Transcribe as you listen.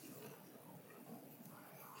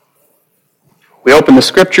We open the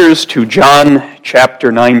scriptures to John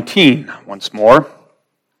chapter 19 once more.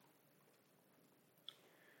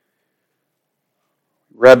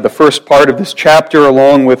 Read the first part of this chapter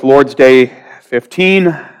along with Lord's Day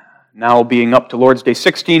 15. Now being up to Lord's Day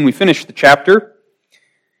 16, we finish the chapter.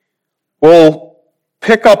 We'll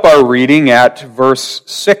pick up our reading at verse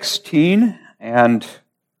 16 and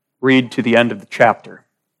read to the end of the chapter.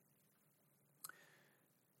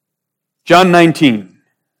 John 19.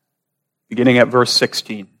 Beginning at verse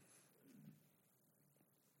 16.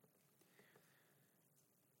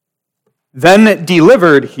 Then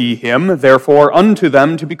delivered he him, therefore, unto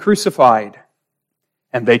them to be crucified.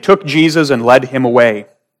 And they took Jesus and led him away.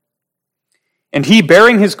 And he,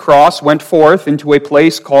 bearing his cross, went forth into a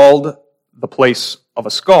place called the place of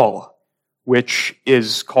a skull, which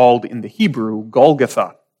is called in the Hebrew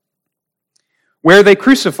Golgotha, where they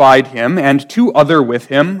crucified him, and two other with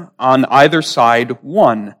him, on either side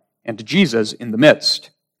one, and Jesus in the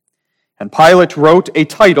midst. And Pilate wrote a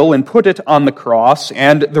title and put it on the cross,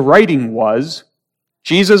 and the writing was,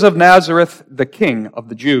 Jesus of Nazareth, the King of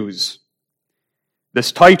the Jews.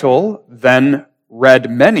 This title then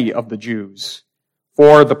read many of the Jews,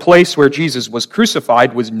 for the place where Jesus was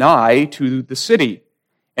crucified was nigh to the city,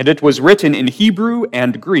 and it was written in Hebrew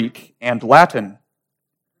and Greek and Latin.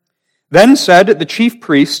 Then said the chief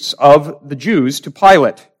priests of the Jews to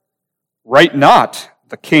Pilate, Write not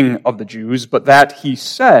the King of the Jews, but that he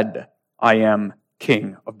said, I am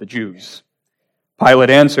King of the Jews. Pilate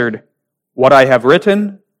answered, What I have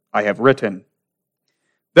written, I have written.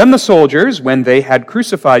 Then the soldiers, when they had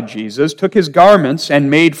crucified Jesus, took his garments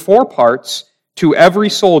and made 4 parts, to every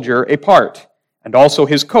soldier a part, and also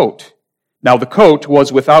his coat. Now the coat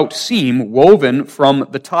was without seam, woven from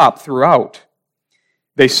the top throughout.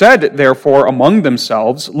 They said, therefore, among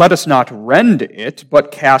themselves, Let us not rend it,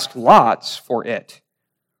 but cast lots for it,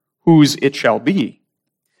 whose it shall be,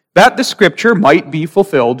 that the scripture might be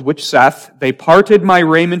fulfilled, which saith, They parted my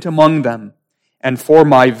raiment among them, and for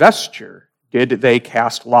my vesture did they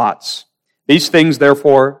cast lots. These things,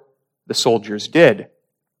 therefore, the soldiers did.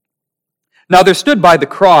 Now there stood by the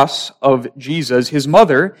cross of Jesus his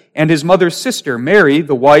mother and his mother's sister, Mary,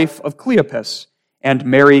 the wife of Cleopas, and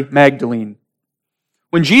Mary Magdalene.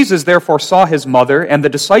 When Jesus therefore saw his mother and the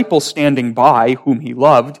disciples standing by, whom he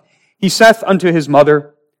loved, he saith unto his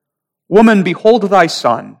mother, Woman, behold thy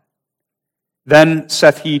son. Then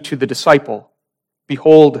saith he to the disciple,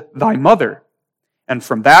 Behold thy mother. And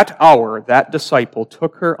from that hour that disciple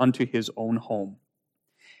took her unto his own home.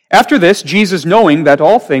 After this, Jesus, knowing that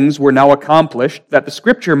all things were now accomplished, that the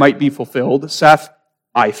scripture might be fulfilled, saith,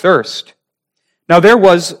 I thirst. Now there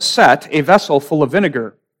was set a vessel full of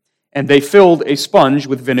vinegar, and they filled a sponge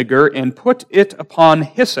with vinegar, and put it upon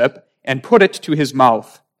hyssop, and put it to his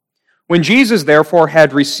mouth. When Jesus therefore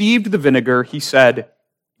had received the vinegar, he said,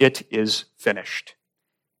 It is finished.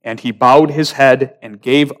 And he bowed his head and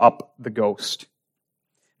gave up the ghost.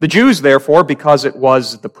 The Jews therefore, because it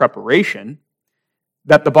was the preparation,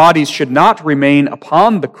 that the bodies should not remain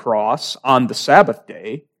upon the cross on the Sabbath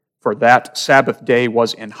day, for that Sabbath day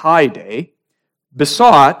was an high day,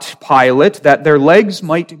 besought Pilate that their legs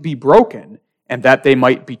might be broken, and that they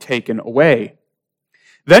might be taken away.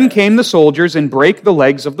 Then came the soldiers and brake the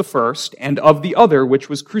legs of the first and of the other which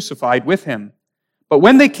was crucified with him. But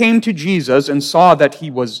when they came to Jesus and saw that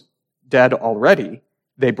he was dead already,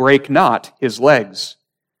 they brake not his legs.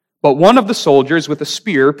 But one of the soldiers with a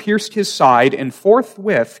spear pierced his side, and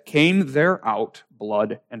forthwith came there out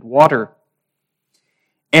blood and water.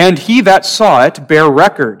 And he that saw it bare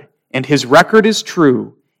record, and his record is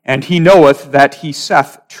true, and he knoweth that he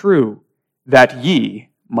saith true, that ye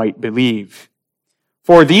might believe.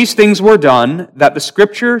 For these things were done, that the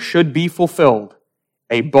scripture should be fulfilled.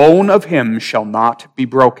 A bone of him shall not be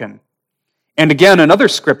broken. And again another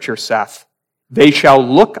scripture saith, They shall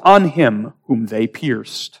look on him whom they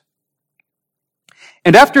pierced.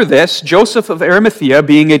 And after this, Joseph of Arimathea,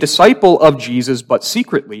 being a disciple of Jesus, but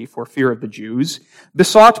secretly, for fear of the Jews,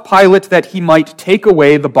 besought Pilate that he might take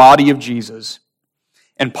away the body of Jesus.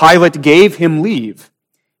 And Pilate gave him leave.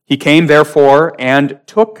 He came therefore and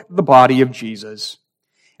took the body of Jesus.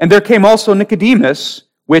 And there came also Nicodemus,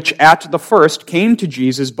 which at the first came to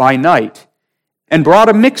Jesus by night, and brought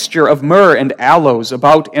a mixture of myrrh and aloes,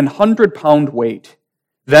 about 100 pound weight.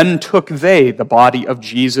 Then took they the body of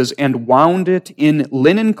Jesus, and wound it in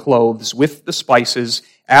linen clothes with the spices,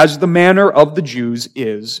 as the manner of the Jews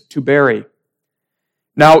is to bury.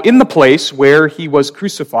 Now in the place where he was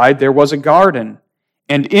crucified there was a garden,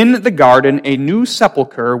 and in the garden a new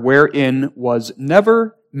sepulchre, wherein was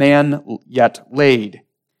never man yet laid.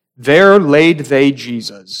 There laid they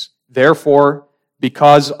Jesus. Therefore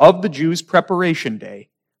because of the Jews' preparation day,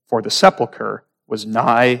 for the sepulchre was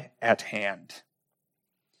nigh at hand.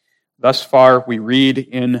 Thus far we read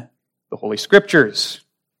in the Holy Scriptures.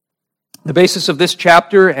 The basis of this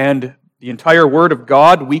chapter and the entire Word of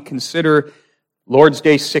God, we consider Lord's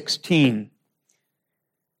Day 16.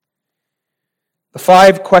 The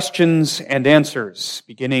 5 questions and answers,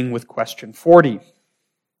 beginning with question 40.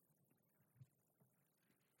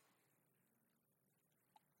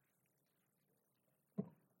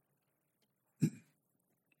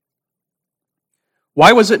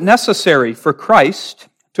 Why was it necessary for Christ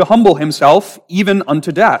to humble himself even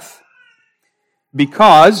unto death?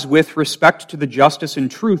 Because, with respect to the justice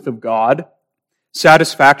and truth of God,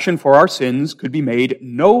 satisfaction for our sins could be made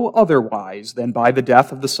no otherwise than by the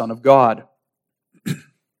death of the Son of God.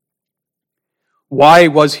 Why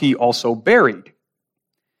was he also buried?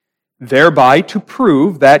 Thereby to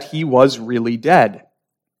prove that he was really dead.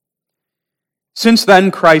 Since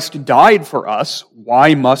then Christ died for us,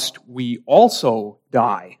 why must we also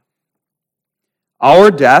die?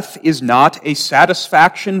 Our death is not a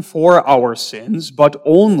satisfaction for our sins, but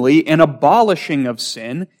only an abolishing of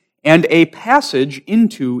sin and a passage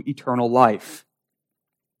into eternal life.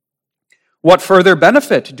 What further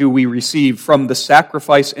benefit do we receive from the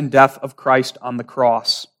sacrifice and death of Christ on the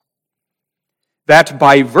cross? That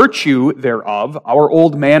by virtue thereof our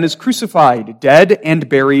old man is crucified, dead, and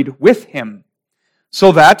buried with him,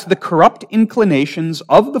 so that the corrupt inclinations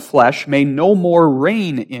of the flesh may no more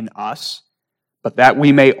reign in us, but that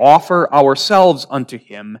we may offer ourselves unto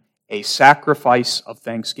him a sacrifice of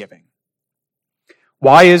thanksgiving.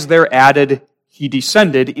 Why is there added, he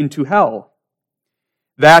descended into hell?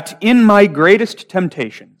 That in my greatest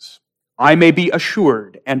temptations I may be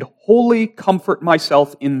assured and wholly comfort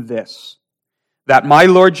myself in this, that my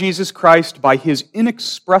Lord Jesus Christ, by his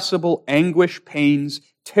inexpressible anguish, pains,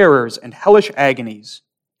 terrors, and hellish agonies,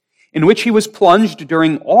 in which he was plunged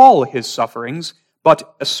during all his sufferings,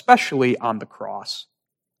 but especially on the cross,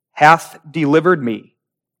 hath delivered me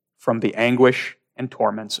from the anguish and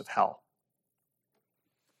torments of hell.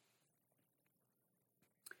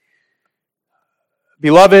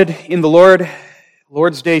 Beloved in the Lord,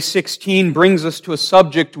 Lord's Day 16 brings us to a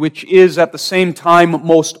subject which is at the same time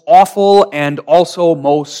most awful and also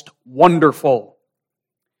most wonderful.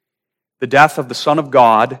 The death of the Son of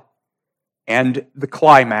God and the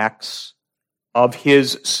climax of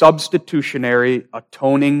his substitutionary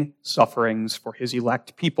atoning sufferings for his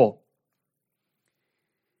elect people.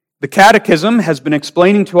 The Catechism has been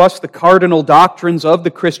explaining to us the cardinal doctrines of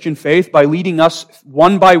the Christian faith by leading us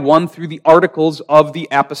one by one through the articles of the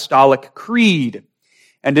Apostolic Creed.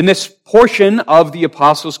 And in this portion of the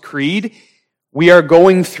Apostles' Creed, we are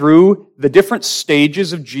going through the different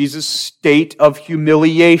stages of Jesus' state of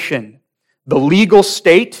humiliation. The legal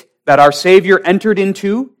state that our Savior entered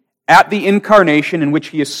into at the incarnation, in which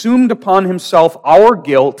he assumed upon himself our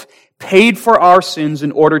guilt, paid for our sins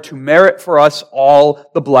in order to merit for us all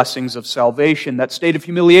the blessings of salvation. That state of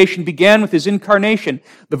humiliation began with his incarnation,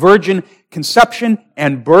 the virgin conception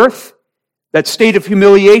and birth. That state of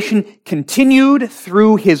humiliation continued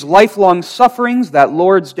through his lifelong sufferings that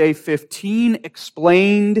Lord's Day 15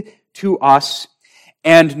 explained to us.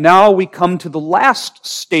 And now we come to the last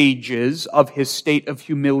stages of his state of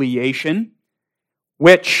humiliation,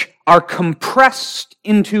 which are compressed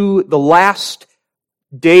into the last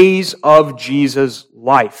days of Jesus'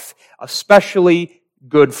 life, especially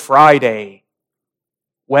Good Friday,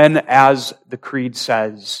 when, as the Creed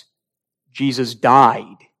says, Jesus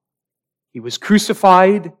died. He was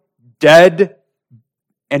crucified, dead,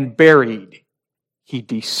 and buried. He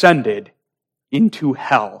descended into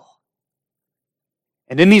hell.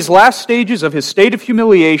 And in these last stages of his state of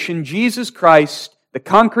humiliation, Jesus Christ, the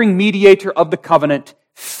conquering mediator of the covenant,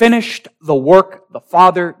 finished the work the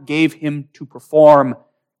Father gave him to perform.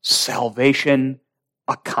 Salvation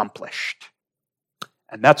accomplished.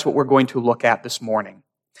 And that's what we're going to look at this morning.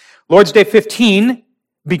 Lord's Day 15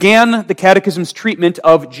 began the Catechism's treatment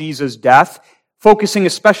of Jesus' death, focusing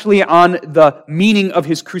especially on the meaning of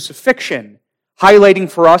his crucifixion, highlighting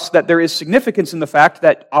for us that there is significance in the fact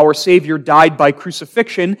that our Savior died by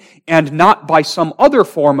crucifixion and not by some other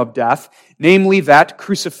form of death, namely that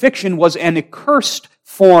crucifixion was an accursed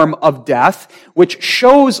form of death, which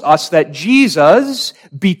shows us that Jesus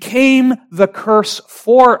became the curse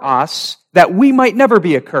for us, that we might never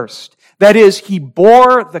be accursed. That is, he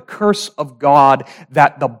bore the curse of God,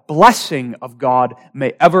 that the blessing of God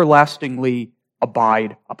may everlastingly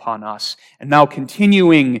abide upon us. And now,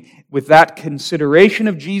 continuing with that consideration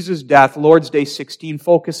of Jesus' death, Lord's Day 16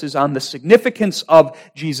 focuses on the significance of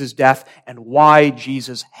Jesus' death and why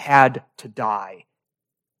Jesus had to die.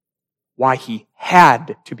 why he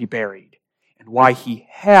had to be buried and why he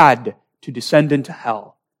had to descend into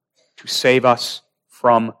hell to save us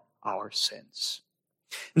from our sins.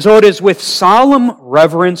 And so it is with solemn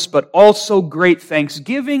reverence, but also great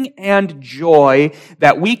thanksgiving and joy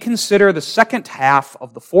that we consider the second half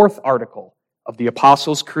of the fourth article of the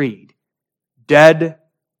Apostles' Creed. Dead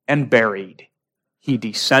and buried, he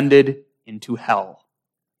descended into hell.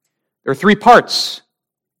 There are three parts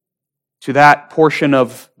to that portion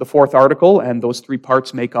of the fourth article, and those three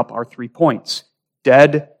parts make up our 3 points.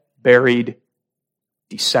 Dead, buried,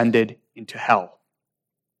 descended into hell.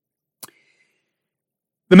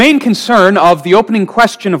 The main concern of the opening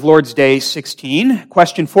question of Lord's Day 16,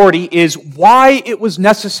 question 40, is why it was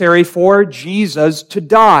necessary for Jesus to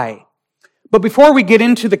die. But before we get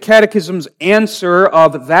into the Catechism's answer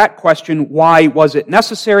of that question, why was it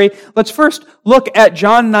necessary, let's first look at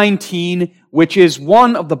John 19, which is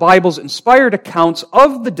one of the Bible's inspired accounts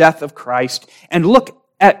of the death of Christ, and look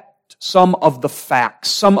at some of the facts,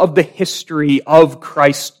 some of the history of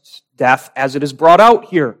Christ's death as it is brought out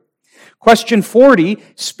here. Question 40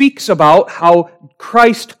 speaks about how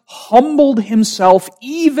Christ humbled himself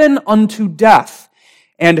even unto death.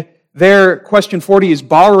 And there, question 40 is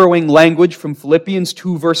borrowing language from Philippians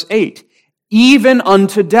 2, verse 8. Even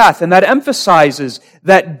unto death. And that emphasizes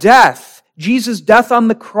that death, Jesus' death on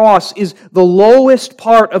the cross, is the lowest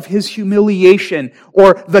part of his humiliation,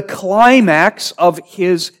 or the climax of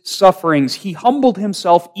his sufferings. He humbled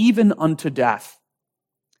himself even unto death.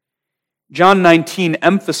 John 19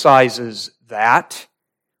 emphasizes that,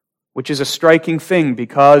 which is a striking thing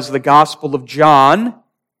because the Gospel of John,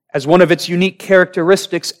 as one of its unique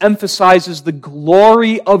characteristics, emphasizes the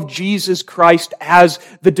glory of Jesus Christ as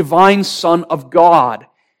the divine Son of God.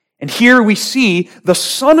 And here we see the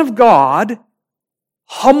Son of God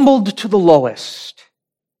humbled to the lowest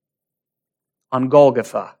on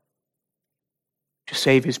Golgotha to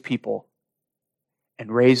save his people and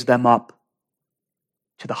raise them up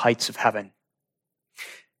to the heights of heaven.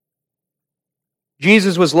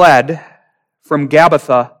 Jesus was led from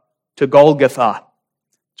Gabbatha to Golgotha.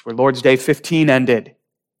 It's where Lord's Day 15 ended.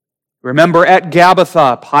 Remember, at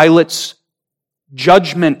Gabbatha, Pilate's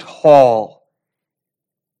judgment hall,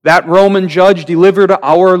 that Roman judge delivered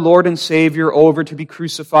our Lord and Savior over to be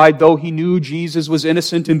crucified, though he knew Jesus was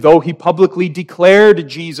innocent, and though he publicly declared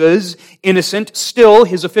Jesus innocent, still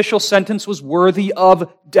his official sentence was worthy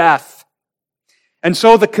of death. And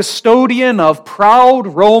so the custodian of proud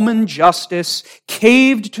Roman justice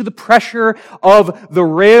caved to the pressure of the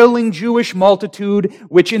railing Jewish multitude,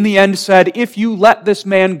 which in the end said, if you let this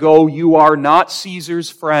man go, you are not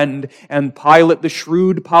Caesar's friend. And Pilate, the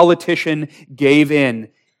shrewd politician, gave in.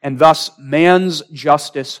 And thus man's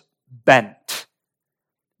justice bent.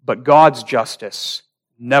 But God's justice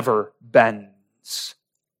never bends.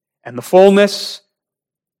 And the fullness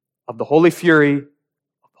of the holy fury of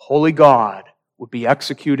the holy God would be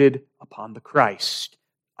executed upon the Christ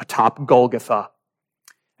atop Golgotha.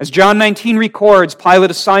 As John 19 records, Pilate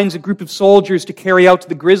assigns a group of soldiers to carry out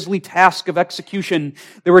the grisly task of execution.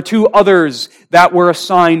 There were 2 others that were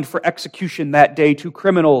assigned for execution that day, 2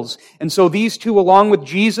 criminals. And so these 2, along with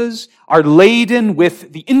Jesus, are laden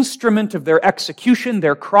with the instrument of their execution,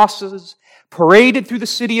 their crosses, paraded through the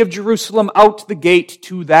city of Jerusalem out the gate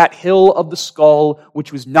to that hill of the skull,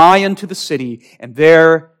 which was nigh unto the city. And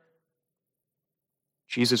there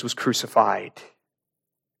Jesus was crucified.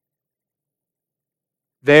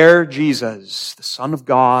 There, Jesus, the Son of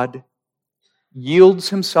God, yields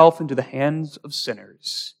himself into the hands of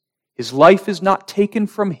sinners. His life is not taken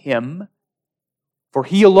from him, for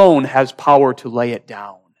he alone has power to lay it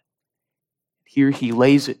down. Here he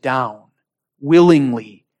lays it down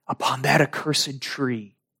willingly upon that accursed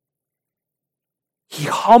tree. He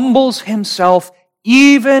humbles himself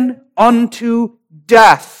even unto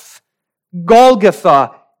death.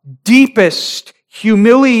 Golgotha, deepest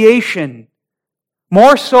humiliation,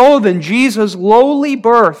 more so than Jesus' lowly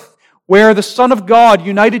birth, where the Son of God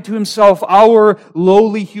united to himself our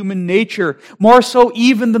lowly human nature, more so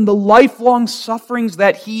even than the lifelong sufferings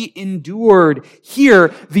that he endured.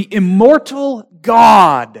 Here, the immortal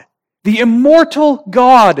God,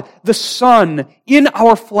 the Son in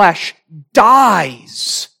our flesh,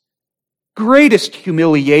 dies. Greatest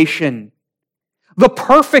humiliation. The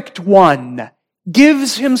perfect one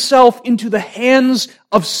gives himself into the hands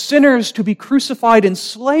of sinners to be crucified and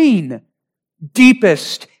slain.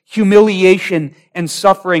 Deepest humiliation and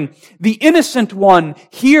suffering. The innocent one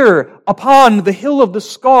here upon the hill of the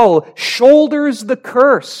skull shoulders the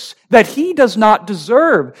curse that he does not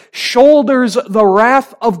deserve, shoulders the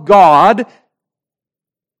wrath of God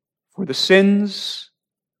for the sins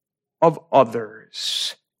of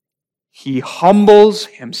others. He humbles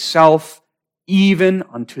himself even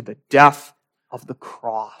unto the death of the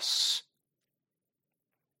cross.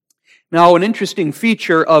 Now, an interesting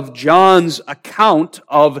feature of John's account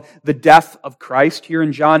of the death of Christ here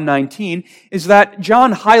in John 19 is that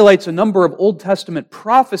John highlights a number of Old Testament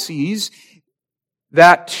prophecies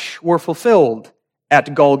that were fulfilled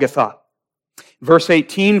at Golgotha. Verse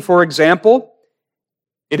 18, for example,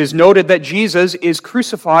 it is noted that Jesus is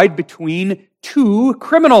crucified between two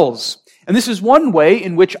criminals. And this is one way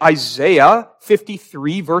in which Isaiah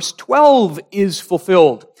 53 verse 12 is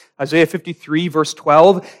fulfilled. Isaiah 53 verse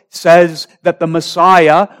 12 says that the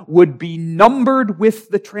Messiah would be numbered with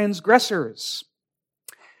the transgressors.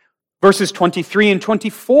 Verses 23 and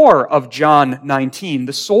 24 of John 19,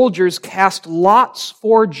 the soldiers cast lots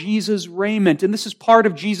for Jesus' raiment. And this is part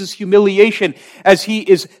of Jesus' humiliation as he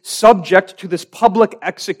is subject to this public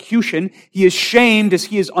execution. He is shamed as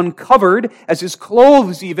he is uncovered, as his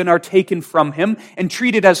clothes even are taken from him and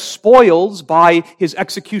treated as spoils by his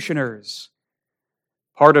executioners.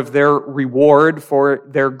 Part of their reward for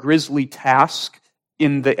their grisly task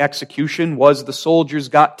in the execution was the soldiers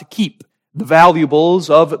got to keep the valuables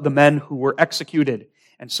of the men who were executed.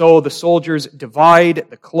 And so the soldiers divide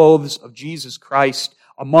the clothes of Jesus Christ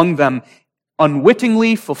among them,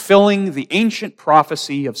 unwittingly fulfilling the ancient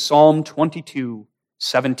prophecy of Psalm 22,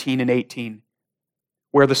 17 and 18,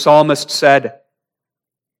 where the psalmist said,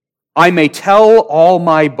 I may tell all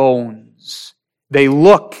my bones. They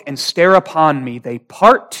look and stare upon me. They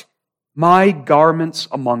part my garments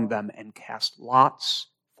among them and cast lots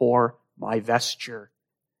for my vesture.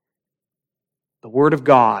 The Word of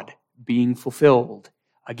God being fulfilled,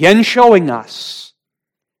 again showing us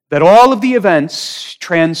that all of the events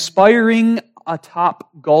transpiring atop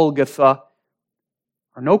Golgotha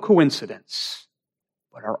are no coincidence,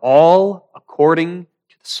 but are all according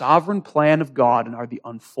to the sovereign plan of God and are the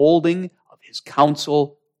unfolding of His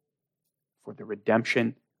counsel for the redemption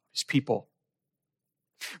of His people.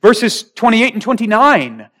 Verses 28 and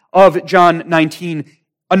 29 of John 19,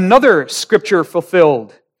 another scripture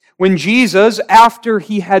fulfilled. When Jesus, after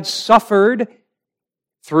he had suffered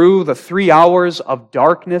through the 3 hours of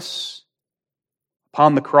darkness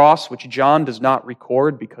upon the cross, which John does not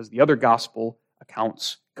record because the other gospel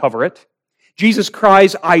accounts cover it, Jesus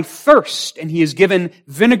cries, I thirst, and he is given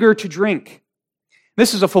vinegar to drink.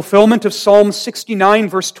 This is a fulfillment of Psalm 69,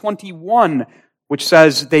 verse 21, which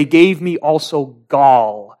says, they gave me also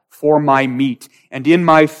gall for my meat, and in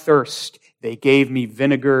my thirst they gave me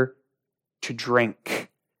vinegar to drink.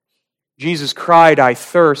 Jesus cried, I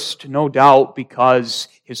thirst, no doubt because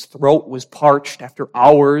his throat was parched after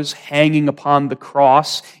hours hanging upon the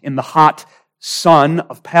cross in the hot sun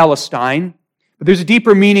of Palestine. But there's a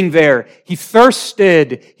deeper meaning there. He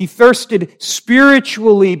thirsted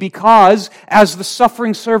spiritually because, as the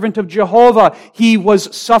suffering servant of Jehovah, he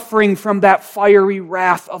was suffering from that fiery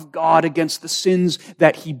wrath of God against the sins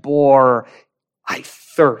that he bore. I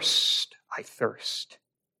thirst.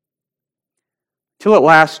 Till at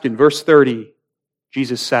last, in verse 30,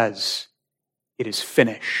 Jesus says, it is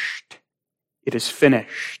finished. It is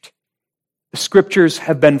finished. The scriptures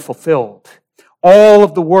have been fulfilled. All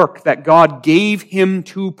of the work that God gave him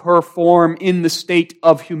to perform in the state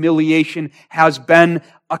of humiliation has been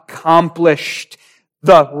accomplished.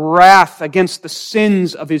 The wrath against the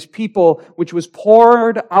sins of his people, which was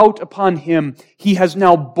poured out upon him, he has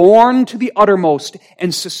now borne to the uttermost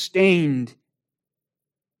and sustained.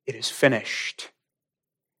 It is finished.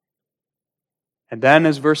 And then,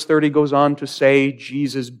 as verse 30 goes on to say,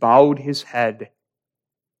 Jesus bowed his head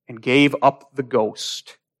and gave up the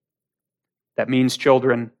ghost. That means,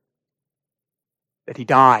 children, that he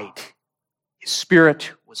died. His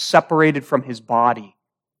spirit was separated from his body.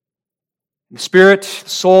 And the spirit, the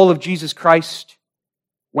soul of Jesus Christ,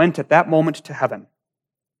 went at that moment to heaven.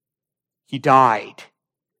 He died.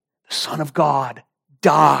 The Son of God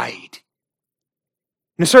died.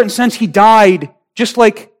 In a certain sense, he died just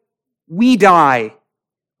like we die.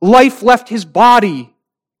 Life left his body.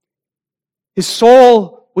 His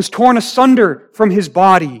soul was torn asunder from his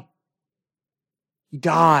body. He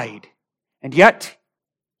died. And yet,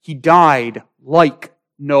 he died like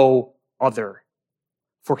no other.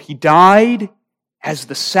 For he died as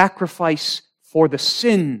the sacrifice for the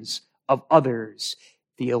sins of others,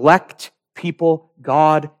 the elect people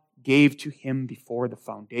God gave to him before the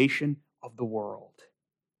foundation of the world.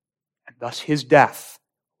 And thus his death,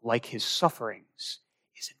 like his sufferings,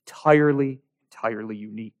 is entirely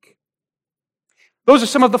unique. Those are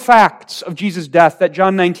some of the facts of Jesus' death that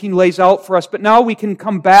John 19 lays out for us, but now we can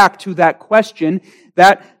come back to that question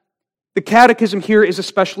that the Catechism here is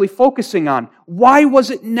especially focusing on. Why was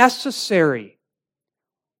it necessary?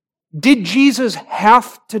 Did Jesus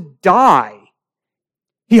have to die?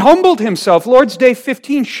 He humbled himself. Lord's Day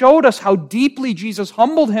 15 showed us how deeply Jesus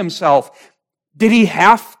humbled himself. Did he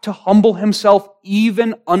have to humble himself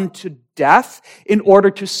even unto death in order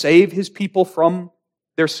to save his people from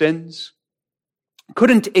their sins?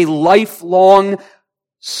 Couldn't a lifelong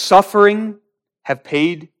suffering have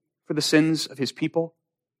paid for the sins of his people?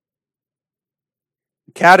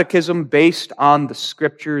 The Catechism, based on the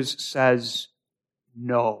Scriptures, says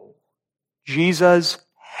no. Jesus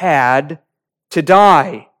had to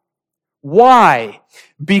die. Why?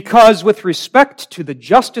 Because with respect to the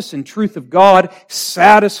justice and truth of God,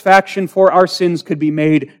 satisfaction for our sins could be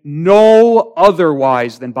made no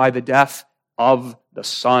otherwise than by the death of the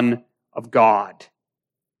Son of God.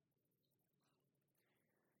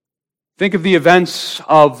 Think of the events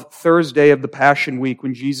of Thursday of the Passion Week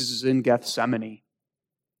when Jesus is in Gethsemane.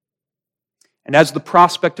 And as the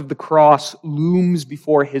prospect of the cross looms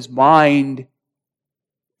before his mind,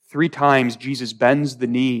 3 times Jesus bends the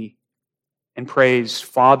knee and prays,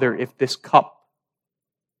 Father, if this cup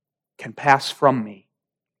can pass from me,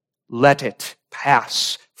 let it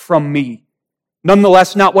pass from me.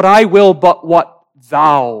 Nonetheless, not what I will, but what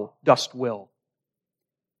thou dost will.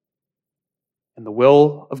 And the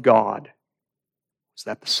will of God was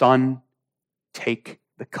that the Son take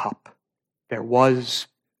the cup. There was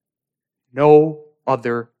no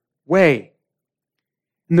other way.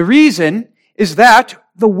 And the reason is that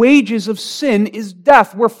the wages of sin is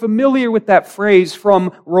death. We're familiar with that phrase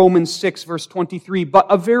from Romans 6, verse 23, but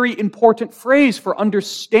a very important phrase for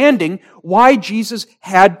understanding why Jesus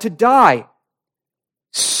had to die.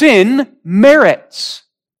 Sin merits.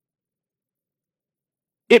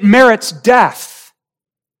 It merits death.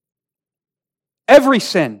 Every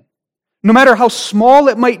sin. No matter how small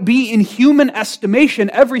it might be in human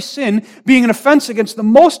estimation, every sin being an offense against the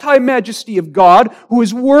most high majesty of God, who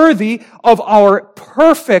is worthy of our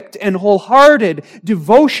perfect and wholehearted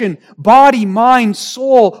devotion, body, mind,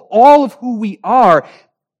 soul, all of who we are.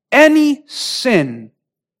 Any sin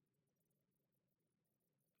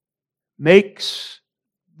makes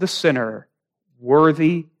the sinner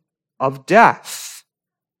worthy of death.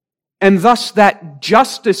 And thus that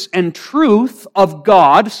justice and truth of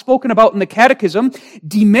God, spoken about in the Catechism,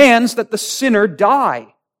 demands that the sinner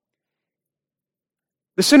die.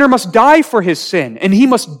 The sinner must die for his sin, and he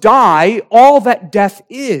must die all that death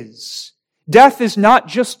is. Death is not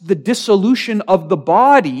just the dissolution of the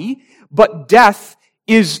body, but death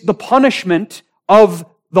is the punishment of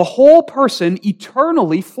the whole person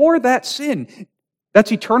eternally for that sin.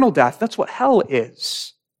 That's eternal death. That's what hell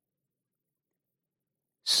is.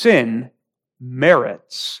 Sin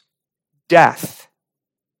merits death.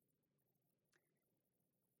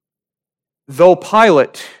 Though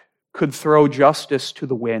Pilate could throw justice to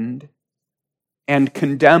the wind and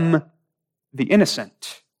condemn the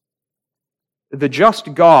innocent, the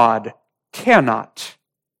just God cannot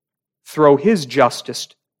throw his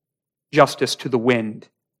justice to the wind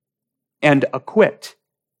and acquit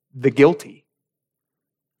the guilty.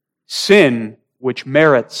 Sin, which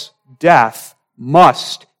merits death,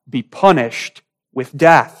 must be punished with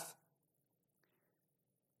death.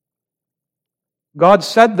 God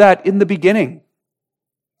said that in the beginning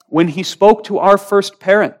when He spoke to our first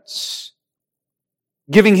parents,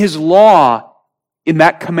 giving His law in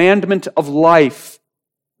that commandment of life,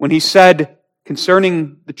 when He said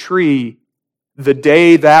concerning the tree, the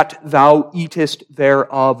day that thou eatest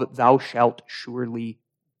thereof, thou shalt surely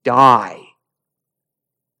die.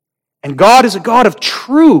 And God is a God of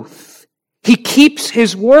truth. He keeps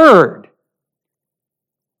His word.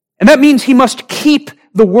 And that means He must keep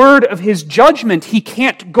the word of His judgment. He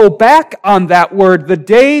can't go back on that word. The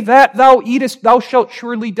day that thou eatest, thou shalt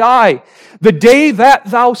surely die. The day that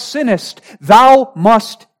thou sinnest, thou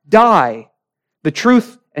must die. The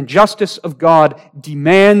truth and justice of God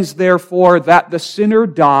demands, therefore, that the sinner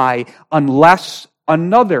die unless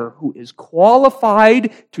another who is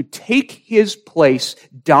qualified to take his place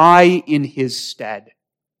die in his stead.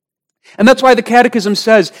 And that's why the Catechism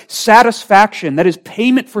says satisfaction, that is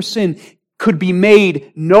payment for sin, could be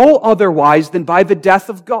made no otherwise than by the death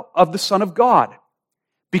of God, of the Son of God.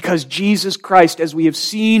 Because Jesus Christ, as we have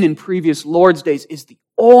seen in previous Lord's Days, is the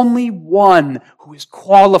only one who is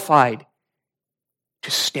qualified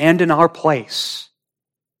to stand in our place,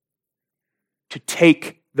 to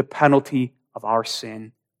take the penalty of our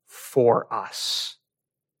sin for us.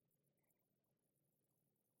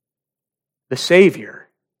 The Savior,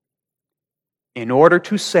 in order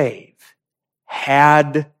to save,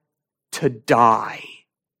 had to die.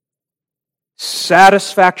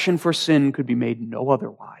 Satisfaction for sin could be made no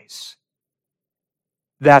otherwise.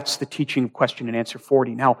 That's the teaching of question and answer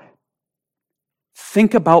 40. Now,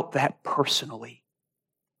 Think about that personally.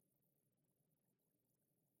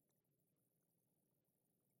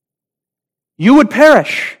 You would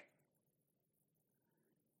perish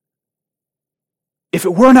if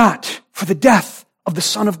it were not for the death of the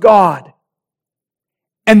Son of God.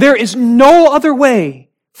 And there is no other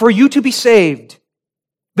way for you to be saved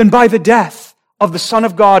than by the death of the Son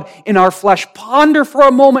of God in our flesh. Ponder for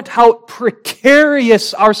a moment how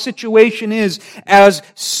precarious our situation is as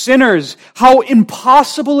sinners, how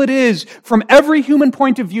impossible it is from every human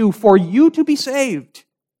point of view for you to be saved.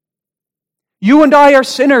 You and I are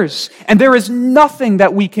sinners, and there is nothing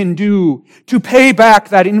that we can do to pay back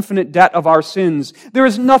that infinite debt of our sins. There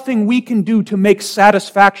is nothing we can do to make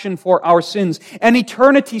satisfaction for our sins. An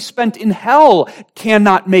eternity spent in hell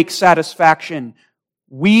cannot make satisfaction.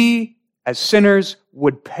 We, as sinners,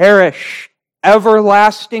 would perish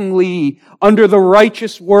everlastingly under the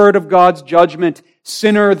righteous word of God's judgment.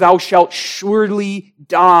 Sinner, thou shalt surely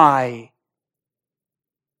die.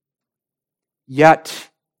 Yet,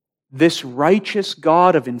 this righteous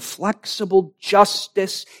God of inflexible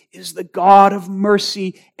justice is the God of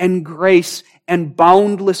mercy and grace and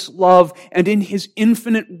boundless love, and in His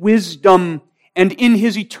infinite wisdom and in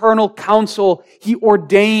His eternal counsel, He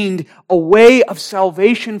ordained a way of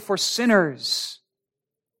salvation for sinners.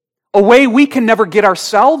 A way we can never get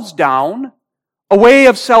ourselves down. A way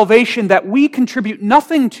of salvation that we contribute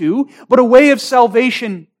nothing to, but a way of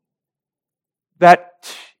salvation that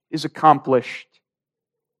is accomplished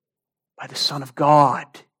by the Son of God,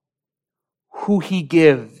 who He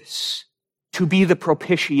gives to be the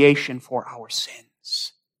propitiation for our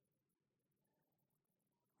sins.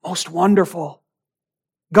 Most wonderful.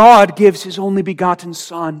 God gives His only begotten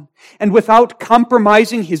Son, and without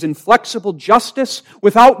compromising His inflexible justice,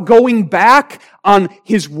 without going back on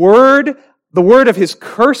His word, the word of His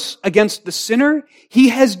curse against the sinner, He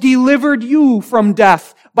has delivered you from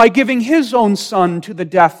death by giving His own Son to the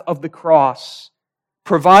death of the cross,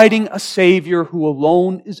 providing a Savior who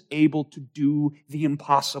alone is able to do the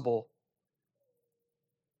impossible.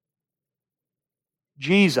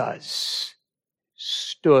 Jesus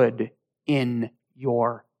stood in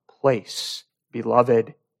your place,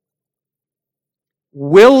 beloved,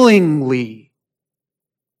 willingly.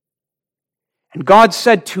 And God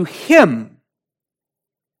said to Him,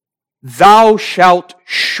 "Thou shalt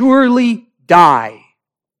surely die."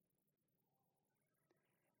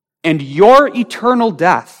 And your eternal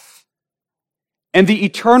death and the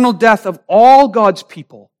eternal death of all God's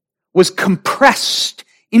people was compressed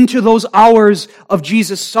into those hours of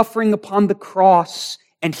Jesus suffering upon the cross,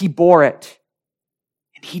 and He bore it.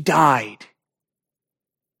 And He died.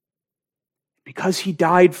 Because He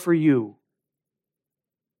died for you,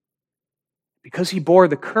 because He bore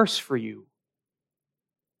the curse for you,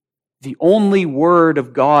 the only word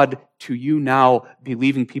of God to you now,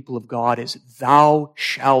 believing people of God, is, "Thou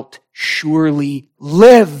shalt surely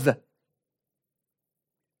live."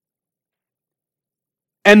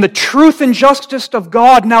 And the truth and justice of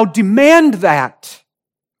God now demand that,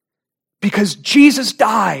 because Jesus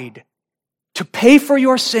died to pay for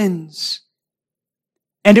your sins,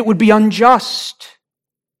 and it would be unjust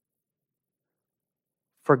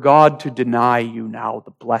for God to deny you now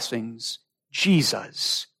the blessings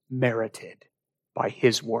Jesus merited by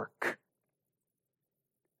His work.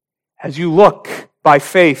 As you look by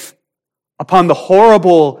faith upon the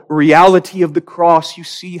horrible reality of the cross, you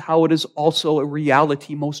see how it is also a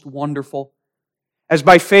reality most wonderful. As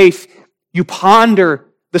by faith you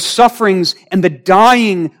ponder the sufferings and the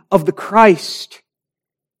dying of the Christ,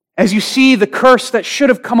 as you see the curse that should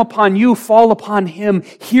have come upon you fall upon Him,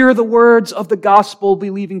 hear the words of the gospel,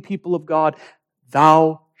 believing people of God,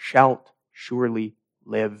 "Thou shalt surely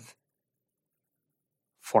live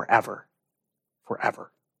forever."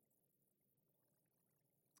 Forever.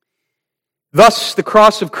 Thus, the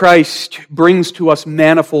cross of Christ brings to us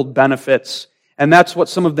manifold benefits, and that's what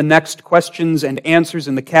some of the next questions and answers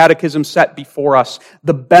in the Catechism set before us.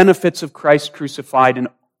 The benefits of Christ crucified, and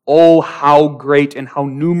oh, how great and how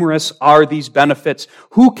numerous are these benefits.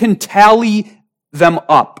 Who can tally them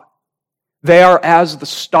up? They are as the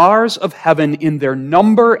stars of heaven in their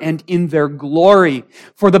number and in their glory.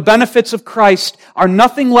 For the benefits of Christ are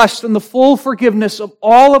nothing less than the full forgiveness of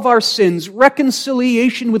all of our sins,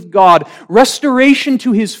 reconciliation with God, restoration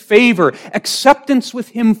to His favor, acceptance with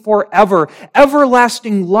Him forever,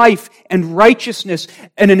 everlasting life and righteousness,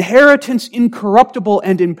 an inheritance incorruptible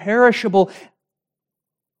and imperishable.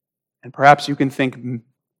 And perhaps you can think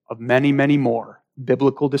of many, many more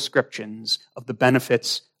biblical descriptions of the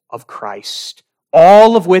benefits of Christ,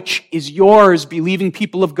 all of which is yours, believing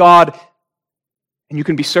people of God, and you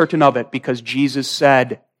can be certain of it because Jesus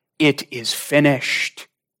said, it is finished.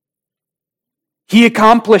 He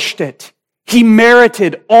accomplished it. He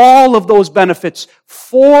merited all of those benefits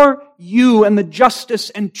for you, and the justice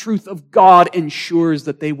and truth of God ensures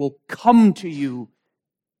that they will come to you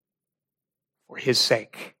for His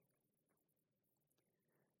sake.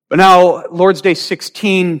 But now, Lord's Day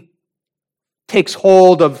 16 takes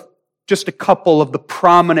hold of just a couple of the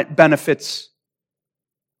prominent benefits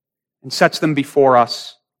and sets them before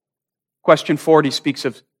us. Question 40 speaks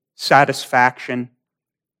of satisfaction.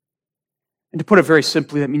 And to put it very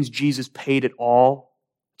simply, that means Jesus paid it all.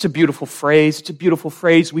 It's a beautiful phrase. It's a beautiful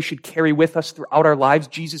phrase we should carry with us throughout our lives.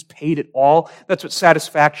 Jesus paid it all. That's what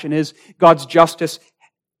satisfaction is. God's justice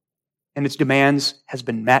and its demands has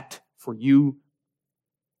been met for you,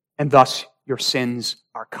 and thus your sins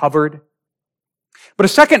are covered. But a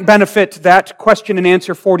second benefit that question and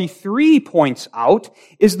answer 43 points out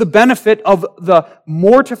is the benefit of the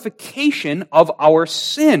mortification of our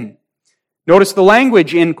sin. Notice the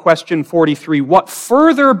language in question 43. What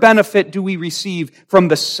further benefit do we receive from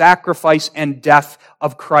the sacrifice and death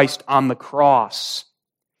of Christ on the cross?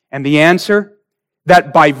 And the answer,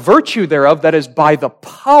 that by virtue thereof, that is, by the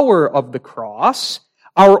power of the cross,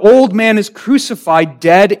 our old man is crucified,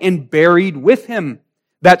 dead, and buried with Him,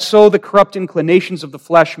 that so the corrupt inclinations of the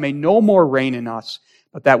flesh may no more reign in us,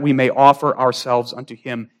 but that we may offer ourselves unto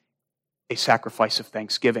Him a sacrifice of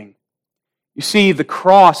thanksgiving. You see, the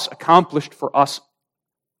cross accomplished for us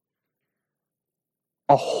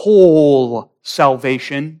a whole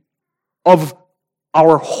salvation of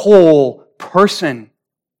our whole person.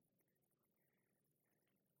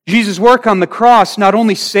 Jesus' work on the cross not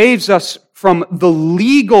only saves us from the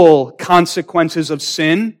legal consequences of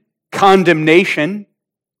sin, condemnation,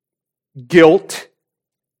 guilt,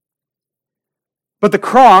 but the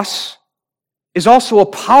cross is also a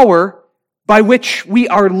power by which we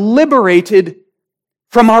are liberated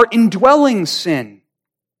from our indwelling sin.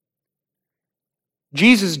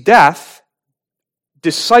 Jesus' death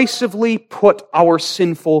decisively put our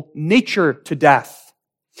sinful nature to death.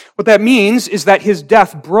 What that means is that His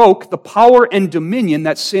death broke the power and dominion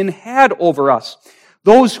that sin had over us.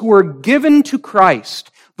 Those who were given to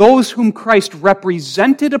Christ, those whom Christ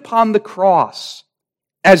represented upon the cross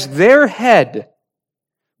as their head,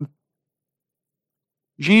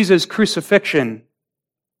 Jesus' crucifixion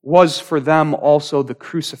was for them also the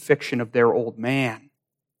crucifixion of their old man.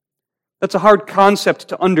 That's a hard concept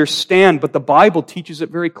to understand, but the Bible teaches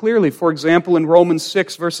it very clearly. For example, in Romans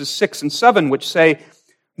 6, verses 6 and 7, which say,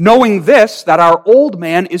 knowing this, that our old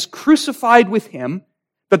man is crucified with Him,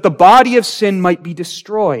 that the body of sin might be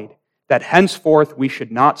destroyed, that henceforth we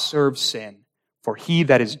should not serve sin, for he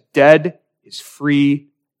that is dead is free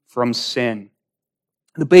from sin.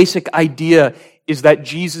 The basic idea is that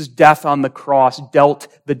Jesus' death on the cross dealt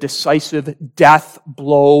the decisive death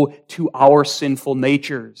blow to our sinful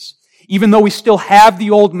natures. Even though we still have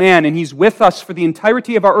the old man and he's with us for the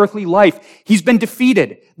entirety of our earthly life, he's been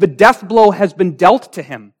defeated. The death blow has been dealt to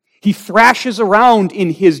him. He thrashes around in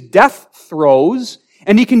his death throes,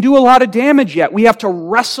 and he can do a lot of damage yet. We have to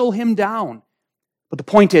wrestle him down. But the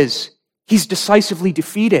point is, he's decisively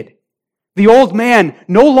defeated. The old man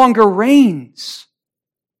no longer reigns.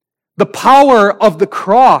 The power of the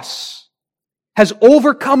cross has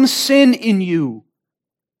overcome sin in you.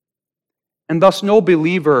 And thus no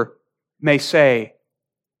believer may say,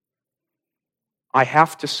 I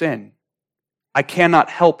have to sin. I cannot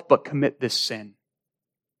help but commit this sin.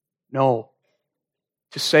 No.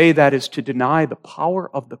 To say that is to deny the power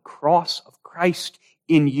of the cross of Christ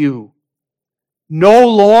in you. No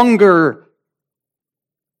longer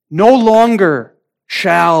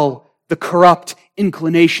shall the corrupt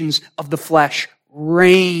inclinations of the flesh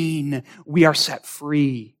reign. We are set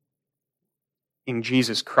free in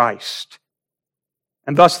Jesus Christ.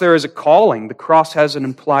 And thus there is a calling. The cross has an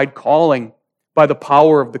implied calling by the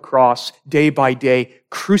power of the cross, day by day.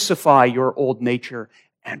 Crucify your old nature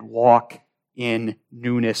and walk in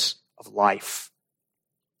newness of life.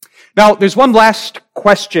 Now, there's one last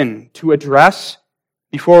question to address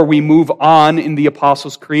before we move on in the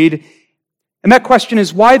Apostles' Creed. And that question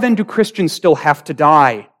is, why then do Christians still have to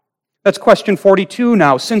die? That's question 42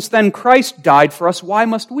 now. Since then Christ died for us, why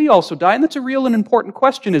must we also die? And that's a real and important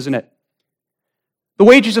question, isn't it? The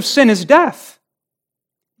wages of sin is death.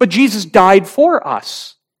 But Jesus died for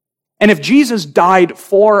us. And if Jesus died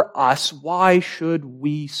for us, why should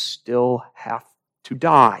we still have to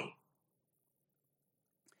die?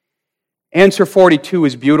 Answer 42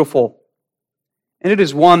 is beautiful. And it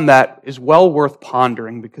is one that is well worth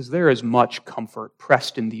pondering because there is much comfort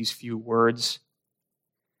pressed in these few words.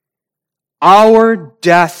 Our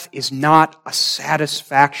death is not a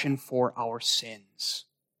satisfaction for our sins.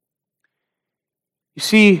 You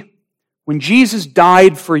see, when Jesus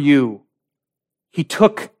died for you, He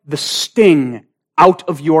took the sting out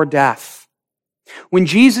of your death. When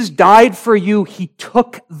Jesus died for you, He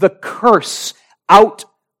took the curse out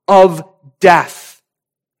of death.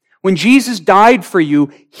 When Jesus died for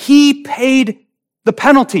you, He paid the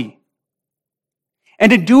penalty.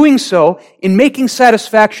 And in doing so, in making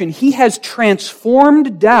satisfaction, He has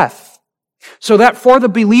transformed death so that for the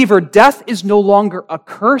believer, death is no longer a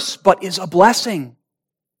curse, but is a blessing.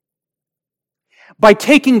 By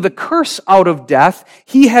taking the curse out of death,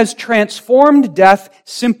 He has transformed death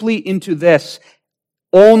simply into this: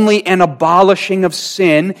 only an abolishing of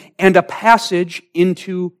sin and a passage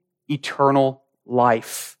into eternal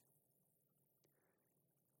life.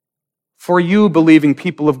 For you, believing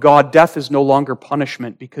people of God, death is no longer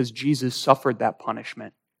punishment because Jesus suffered that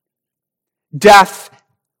punishment. Death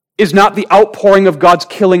is not the outpouring of God's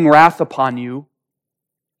killing wrath upon you.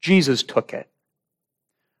 Jesus took it.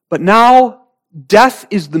 But now, death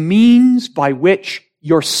is the means by which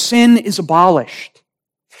your sin is abolished.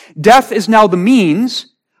 Death is now the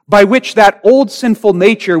means by which that old sinful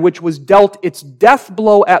nature, which was dealt its death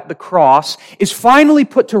blow at the cross, is finally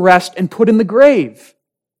put to rest and put in the grave.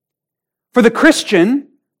 For the Christian,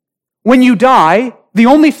 when you die, the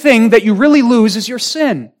only thing that you really lose is your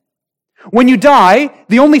sin. When you die,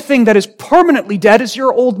 the only thing that is permanently dead is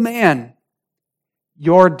your old man.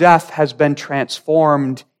 Your death has been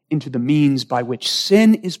transformed into the means by which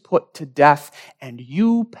sin is put to death, and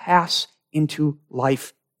you pass into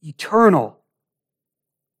life eternal.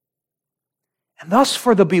 And thus,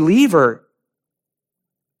 for the believer,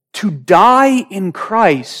 to die in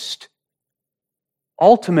Christ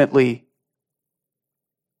ultimately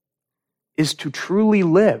is to truly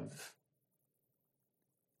live.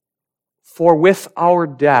 For with our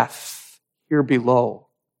death here below,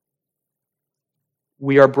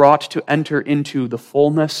 we are brought to enter into the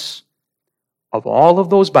fullness of all of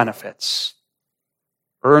those benefits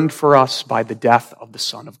earned for us by the death of the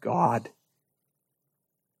Son of God.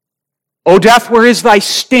 O death, where is thy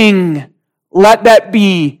sting? Let that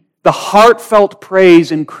be the heartfelt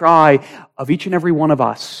praise and cry of each and every one of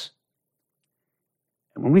us.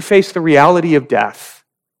 And when we face the reality of death,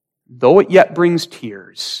 though it yet brings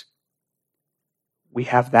tears, we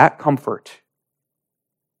have that comfort.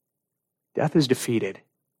 Death is defeated,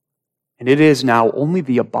 and it is now only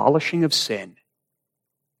the abolishing of sin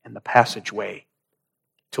and the passageway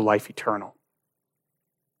to life eternal.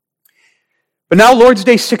 But now Lord's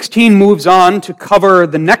Day 16 moves on to cover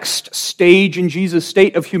the next stage in Jesus'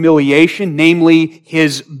 state of humiliation, namely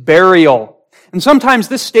His burial. And sometimes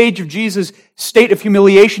this stage of Jesus' state of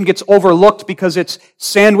humiliation gets overlooked because it's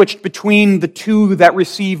sandwiched between the two that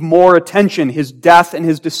receive more attention, His death and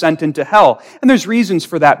His descent into hell. And there's reasons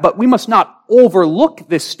for that, but we must not overlook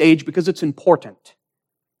this stage because it's important.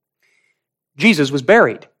 Jesus was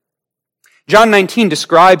buried. John 19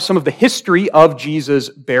 describes some of the history of Jesus'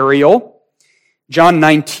 burial. John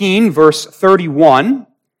 19, verse 31,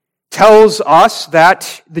 tells us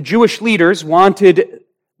that the Jewish leaders wanted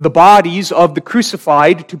the bodies of the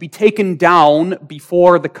crucified to be taken down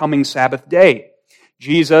before the coming Sabbath day.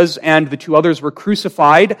 Jesus and the two others were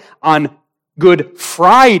crucified on Good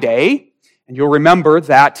Friday, and you'll remember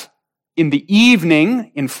that in the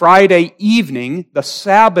evening, in Friday evening, the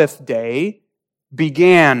Sabbath day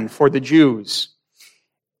began for the Jews.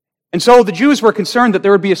 And so the Jews were concerned that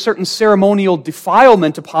there would be a certain ceremonial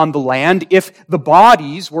defilement upon the land if the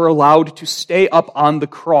bodies were allowed to stay up on the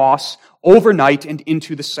cross overnight and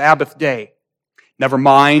into the Sabbath day. Never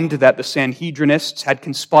mind that the Sanhedrinists had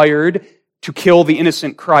conspired to kill the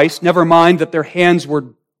innocent Christ. Never mind that their hands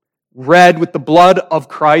were red with the blood of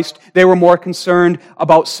Christ. They were more concerned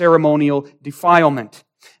about ceremonial defilement.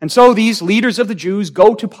 And so these leaders of the Jews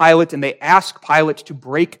go to Pilate and they ask Pilate to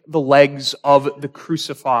break the legs of the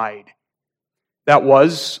crucified. That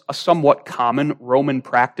was a somewhat common Roman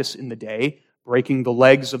practice in the day. Breaking the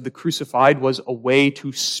legs of the crucified was a way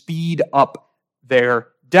to speed up their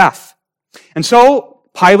death. And so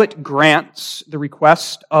Pilate grants the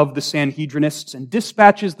request of the Sanhedrinists and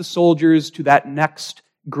dispatches the soldiers to that next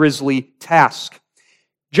grisly task.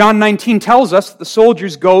 John 19 tells us that the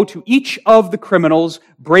soldiers go to each of the criminals,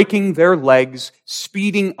 breaking their legs,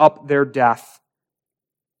 speeding up their death,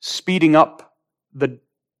 speeding up the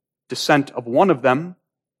descent of one of them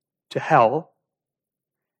to hell,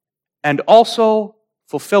 and also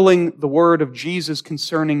fulfilling the word of Jesus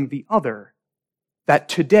concerning the other, that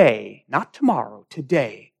today, not tomorrow,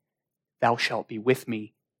 today, thou shalt be with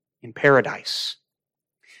me in paradise.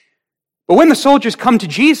 But when the soldiers come to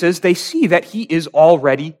Jesus, they see that He is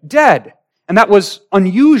already dead. And that was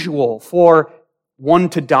unusual for one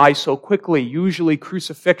to die so quickly. Usually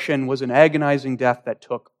crucifixion was an agonizing death that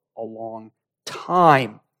took a long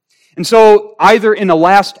time. And so, either in a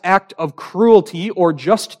last act of cruelty or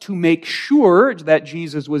just to make sure that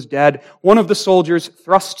Jesus was dead, one of the soldiers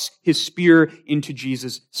thrusts his spear into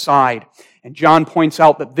Jesus' side. And John points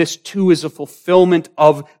out that this too is a fulfillment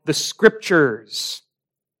of the Scriptures.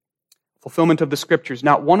 Fulfillment of the Scriptures.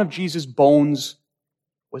 Not one of Jesus' bones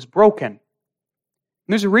was broken. And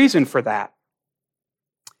there's a reason for that.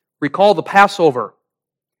 Recall the Passover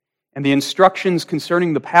and the instructions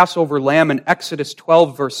concerning the Passover lamb in Exodus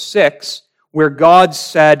 12, verse 6, where God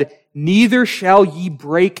said, "Neither shall ye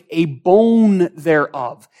break a bone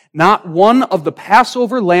thereof." Not one of the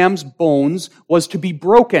Passover lamb's bones was to be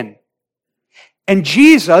broken. And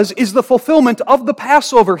Jesus is the fulfillment of the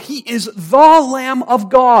Passover. He is the Lamb of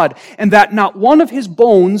God. And that not one of his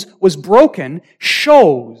bones was broken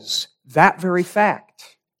shows that very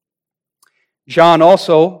fact. John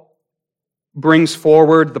also brings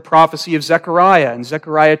forward the prophecy of Zechariah in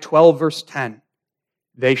Zechariah 12, verse 10.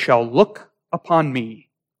 "They shall look upon me,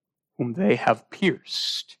 whom they have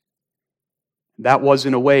pierced." That was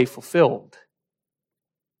in a way fulfilled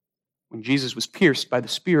when Jesus was pierced by the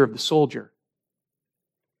spear of the soldier.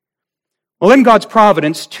 Well, in God's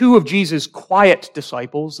providence, two of Jesus' quiet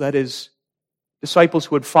disciples, that is, disciples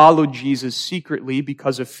who had followed Jesus secretly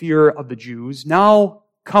because of fear of the Jews, now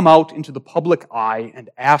come out into the public eye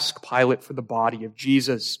and ask Pilate for the body of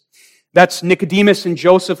Jesus. That's Nicodemus and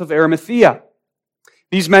Joseph of Arimathea.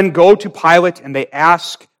 These men go to Pilate and they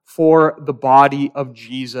ask for the body of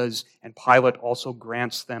Jesus, and Pilate also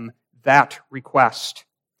grants them that request.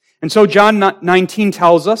 And so John 19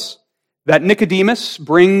 tells us that Nicodemus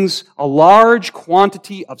brings a large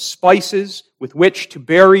quantity of spices with which to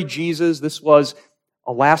bury Jesus. This was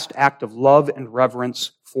a last act of love and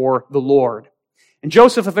reverence for the Lord. And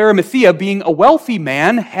Joseph of Arimathea, being a wealthy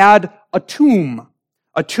man, had a tomb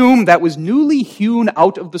that was newly hewn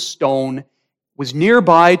out of the stone, was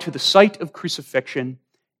nearby to the site of crucifixion,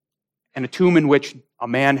 and a tomb in which a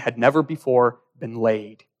man had never before been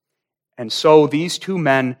laid. And so these two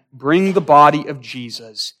men bring the body of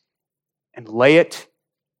Jesus and lay it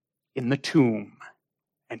in the tomb,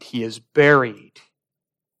 and he is buried.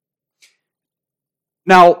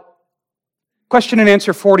 Now, question and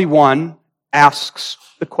answer 41 asks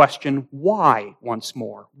the question, why, once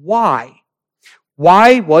more? Why?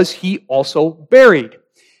 Why was he also buried?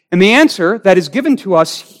 And the answer that is given to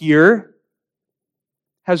us here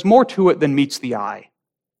has more to it than meets the eye,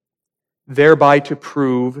 thereby to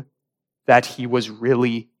prove that he was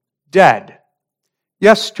really dead.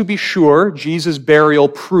 Yes, to be sure, Jesus' burial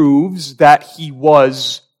proves that he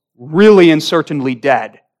was really and certainly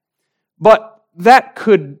dead. But that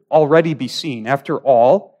could already be seen. After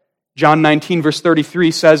all, John 19, verse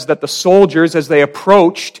 33 says that the soldiers, as they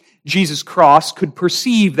approached Jesus' cross, could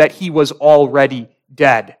perceive that he was already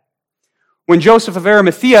dead. When Joseph of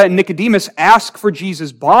Arimathea and Nicodemus ask for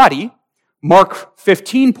Jesus' body, Mark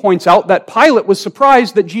 15 points out that Pilate was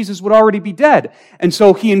surprised that Jesus would already be dead. And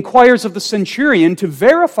so he inquires of the centurion to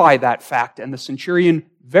verify that fact, and the centurion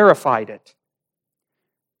verified it.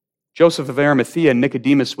 Joseph of Arimathea and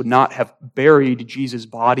Nicodemus would not have buried Jesus'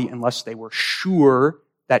 body unless they were sure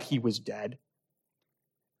that he was dead.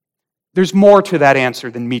 There's more to that answer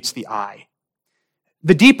than meets the eye.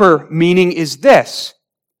 The deeper meaning is this: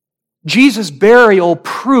 Jesus' burial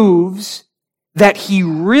proves that he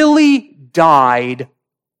really died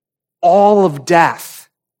all of death.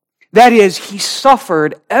 That is, he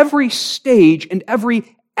suffered every stage and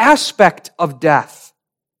every aspect of death.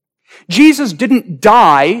 Jesus didn't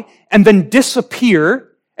die and then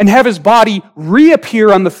disappear and have his body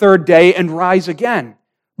reappear on the third day and rise again.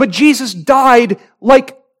 But Jesus died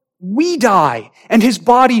like we die, and his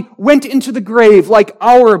body went into the grave like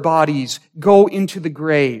our bodies go into the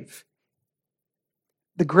grave.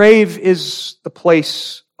 The grave is the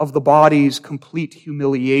place of the body's complete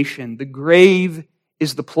humiliation. The grave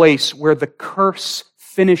is the place where the curse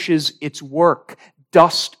finishes its work.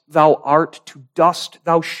 Dust thou art, to dust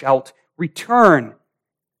thou shalt return.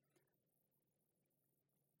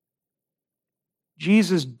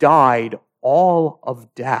 Jesus died all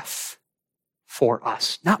of death for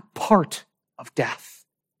us, not part of death,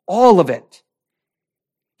 all of it.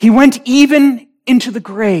 He went even into the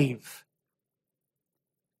grave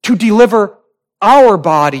to deliver our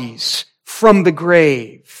bodies from the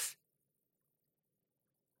grave.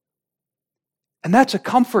 And that's a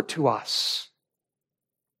comfort to us.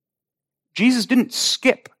 Jesus didn't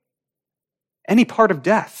skip any part of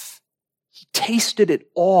death. He tasted it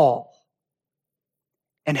all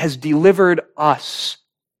and has delivered us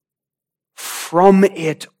from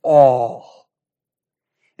it all.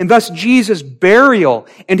 And thus Jesus' burial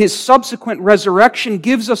and his subsequent resurrection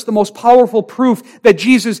gives us the most powerful proof that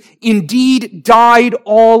Jesus indeed died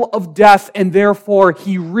all of death, and therefore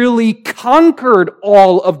he really conquered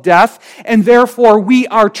all of death, and therefore we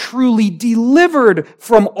are truly delivered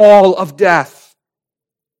from all of death.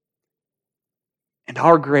 And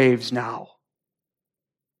our graves now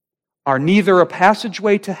are neither a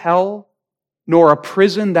passageway to hell nor a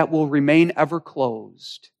prison that will remain ever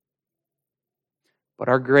closed. But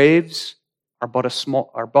our graves are but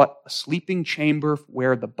a sleeping chamber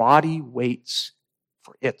where the body waits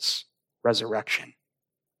for its resurrection.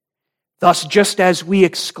 Thus, just as we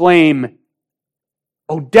exclaim,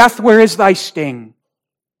 "O death, where is thy sting?"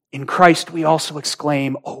 in Christ we also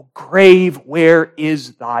exclaim, "O grave, where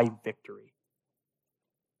is thy victory?"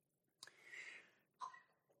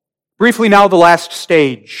 Briefly now, the last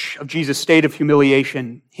stage of Jesus' state of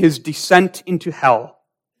humiliation, his descent into hell.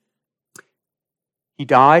 He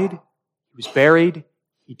died, he was buried,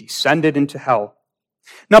 he descended into hell.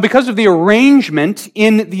 Now, because of the arrangement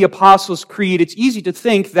in the Apostles' Creed, it's easy to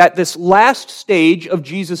think that this last stage of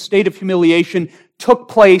Jesus' state of humiliation took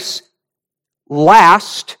place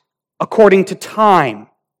last according to time.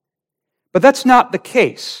 But that's not the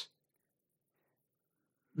case.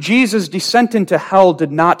 Jesus' descent into hell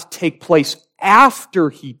did not take place after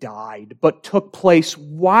he died, but took place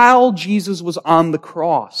while Jesus was on the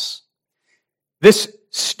cross. This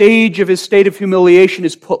stage of his state of humiliation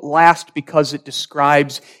is put last because it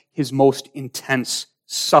describes his most intense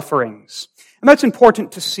sufferings. And that's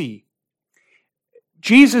important to see.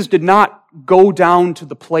 Jesus did not go down to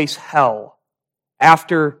the place hell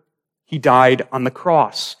after he died on the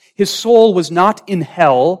cross. His soul was not in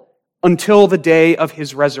hell until the day of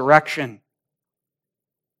his resurrection.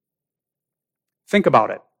 Think about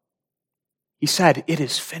it. He said, "It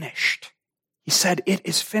is finished." He said, "It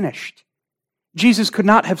is finished." Jesus could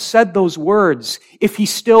not have said those words if he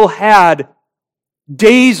still had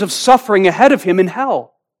days of suffering ahead of him in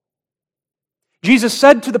hell. Jesus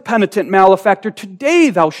said to the penitent malefactor, "Today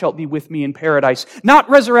thou shalt be with me in paradise." Not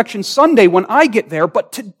Resurrection Sunday when I get there,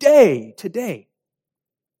 but today.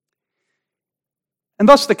 And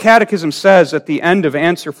thus the Catechism says at the end of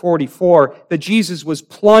answer 44 that Jesus was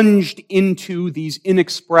plunged into these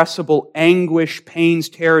inexpressible anguish, pains,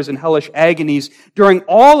 terrors, and hellish agonies during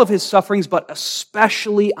all of his sufferings, but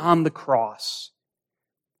especially on the cross.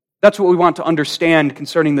 That's what we want to understand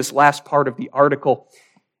concerning this last part of the article.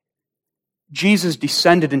 Jesus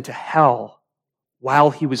descended into hell while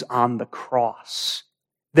he was on the cross.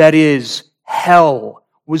 That is, hell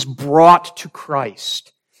was brought to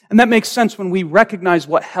Christ. And that makes sense when we recognize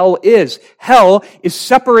what hell is. Hell is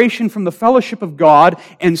separation from the fellowship of God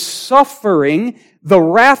and suffering the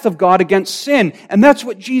wrath of God against sin. And that's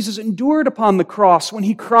what Jesus endured upon the cross when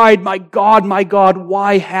he cried, my God,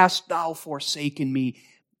 why hast thou forsaken me?"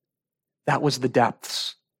 That was the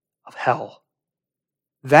depths of hell.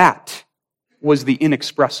 That was the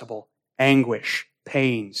inexpressible anguish,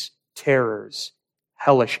 pains, terrors,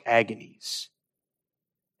 hellish agonies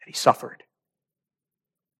that he suffered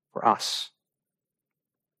for us.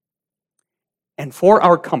 And for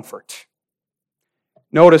our comfort.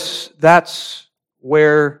 Notice that's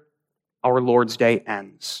where our Lord's Day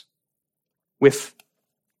ends. With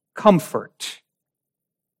comfort.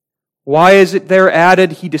 Why is it there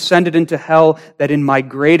added, "He descended into hell, that in my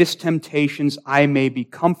greatest temptations I may be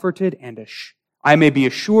comforted and I may be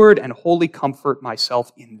assured and wholly comfort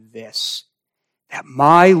myself in this, that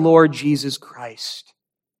my Lord Jesus Christ,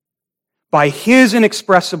 by his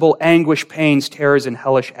inexpressible anguish, pains, terrors, and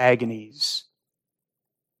hellish agonies,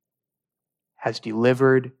 has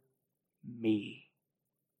delivered me."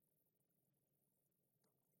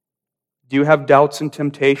 Do you have doubts and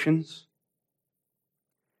temptations?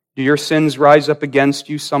 Do your sins rise up against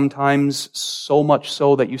you sometimes, so much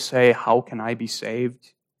so that you say, "How can I be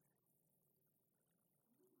saved?"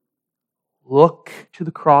 Look to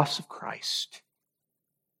the cross of Christ,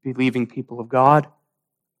 believing people of God.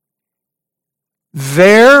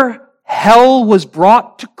 There, hell was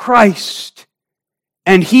brought to Christ,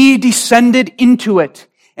 and he descended into it,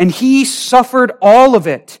 and he suffered all of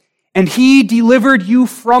it, and he delivered you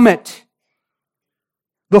from it.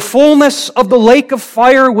 The fullness of the lake of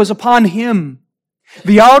fire was upon him.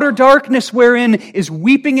 The outer darkness wherein is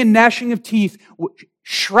weeping and gnashing of teeth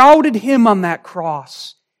shrouded him on that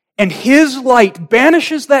cross, and his light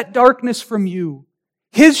banishes that darkness from you.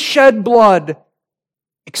 His shed blood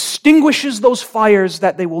extinguishes those fires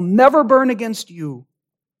that they will never burn against you.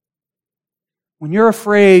 When you're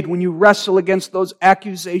afraid, when you wrestle against those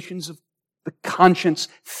accusations of the conscience,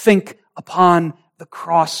 think upon the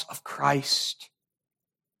cross of Christ.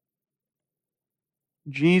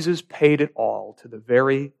 Jesus paid it all to the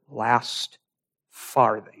very last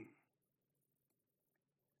farthing.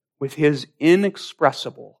 With his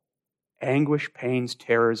inexpressible anguish, pains,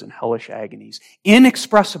 terrors, and hellish agonies.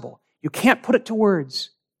 Inexpressible. You can't put it to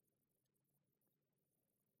words.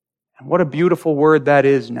 And what a beautiful word that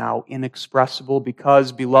is now, inexpressible,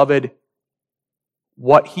 because, beloved,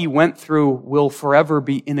 what he went through will forever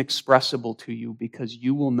be inexpressible to you because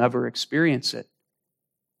you will never experience it.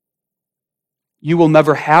 You will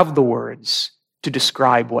never have the words to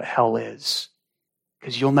describe what hell is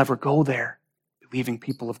because you'll never go there, believing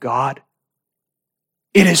people of God.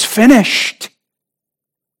 It is finished.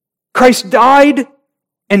 Christ died,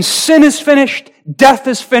 and sin is finished, death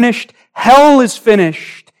is finished, hell is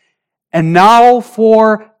finished. And now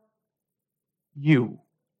for you,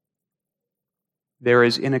 there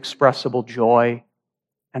is inexpressible joy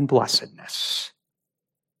and blessedness.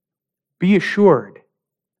 Be assured,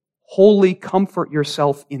 wholly comfort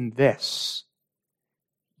yourself in this.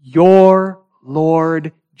 Your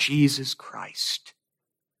Lord Jesus Christ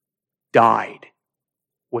died,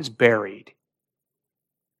 was buried,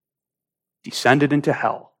 descended into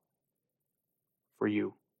hell for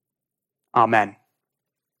you. Amen.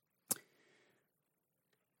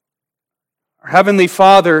 Our Heavenly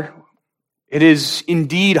Father, it is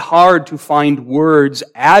indeed hard to find words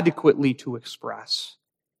adequately to express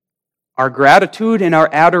our gratitude and our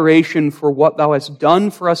adoration for what Thou hast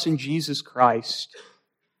done for us in Jesus Christ,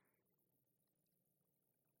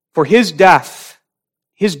 for His death,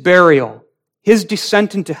 His burial, His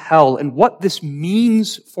descent into hell, and what this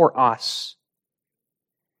means for us.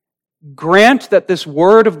 Grant that this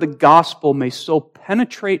word of the gospel may so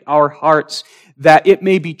penetrate our hearts that it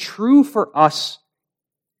may be true for us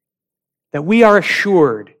that we are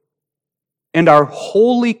assured and are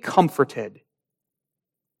wholly comforted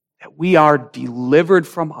that we are delivered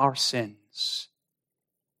from our sins.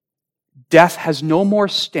 Death has no more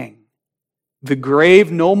sting, the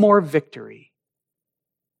grave no more victory.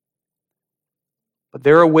 But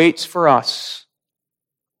there awaits for us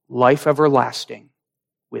life everlasting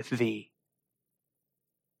with Thee.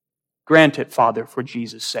 Grant it, Father, for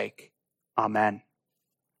Jesus' sake. Amen.